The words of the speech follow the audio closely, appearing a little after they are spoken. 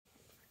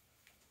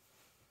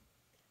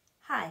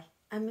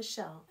I'm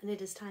Michelle, and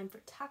it is time for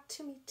Talk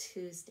to Me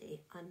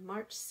Tuesday on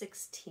March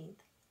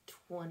 16th,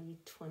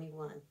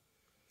 2021.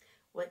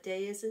 What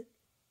day is it?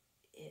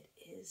 It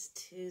is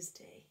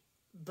Tuesday,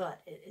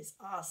 but it is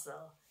also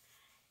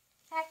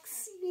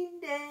vaccine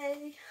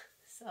day.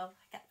 So I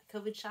got the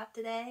COVID shot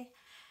today,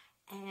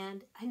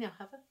 and I now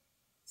have a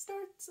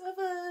starts of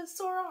a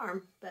sore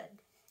arm, but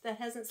that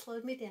hasn't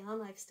slowed me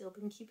down. I've still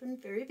been keeping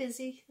very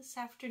busy this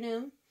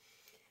afternoon.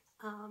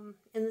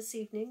 And this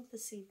evening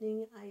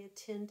I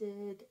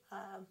attended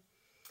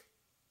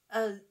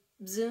a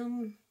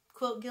Zoom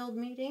Quilt Guild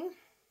meeting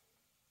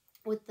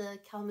with the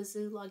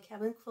Kalamazoo Log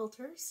Cabin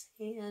Quilters,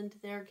 and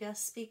their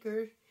guest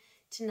speaker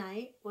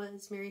tonight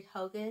was Mary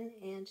Hogan,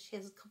 and she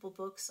has a couple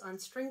books on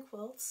string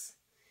quilts,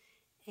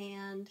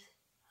 and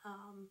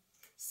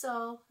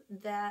so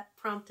that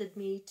prompted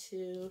me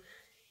to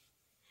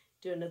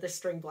do another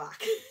string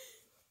block.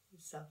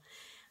 So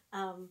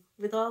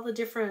with all the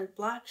different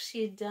blocks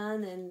she'd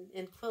done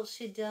and quilts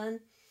she'd done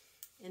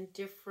and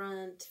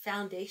different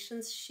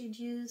foundations she'd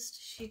used,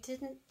 she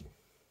didn't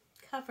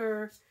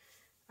cover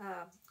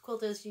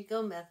quilt as you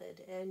go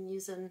method and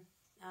using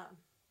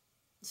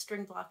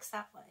string blocks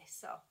that way.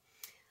 So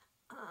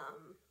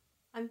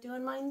I'm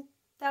doing mine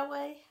that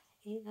way,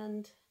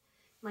 and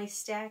my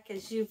stack,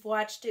 as you've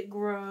watched it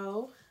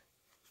grow,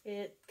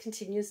 it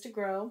continues to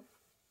grow,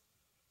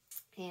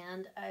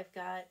 and I've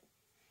got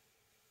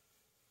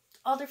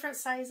all different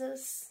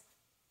sizes,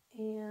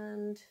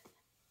 and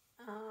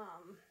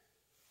I'm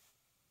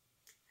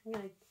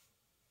going to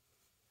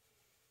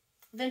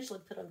eventually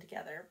put them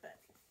together, but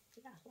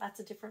yeah, lots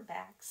of different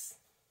backs.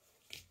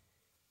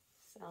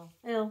 So,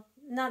 you know,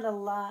 not a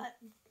lot.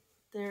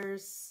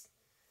 There's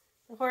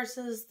the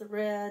horses, the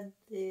red,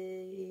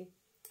 the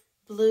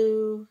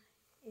blue,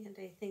 and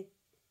I think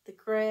the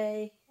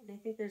gray, and I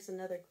think there's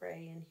another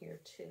gray in here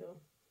too.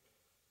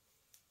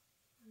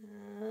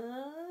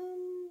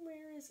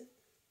 Where is it?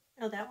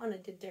 Oh, that one I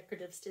did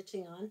decorative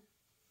stitching on.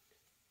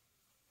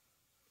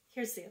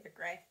 Here's the other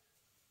gray.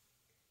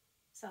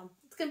 So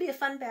it's going to be a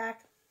fun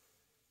back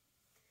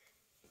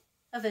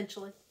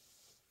eventually.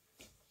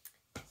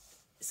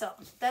 So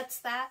that's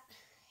that.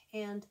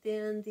 And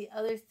then the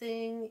other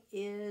thing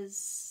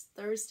is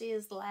Thursday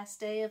is the last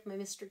day of my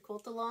Mystery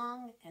Quilt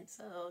Along, and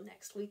so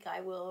next week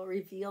I will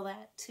reveal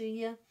that to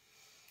you.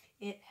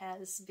 It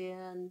has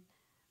been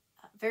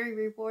very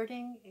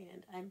rewarding,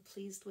 and I'm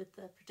pleased with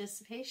the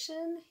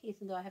participation,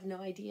 even though I have no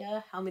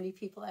idea how many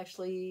people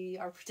actually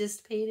are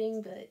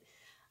participating, but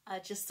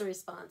just the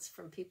response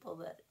from people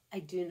that I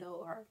do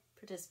know are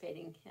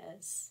participating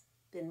has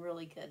been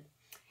really good.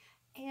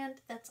 And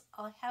that's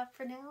all I have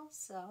for now,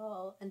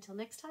 so until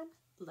next time,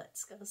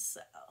 let's go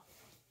sew.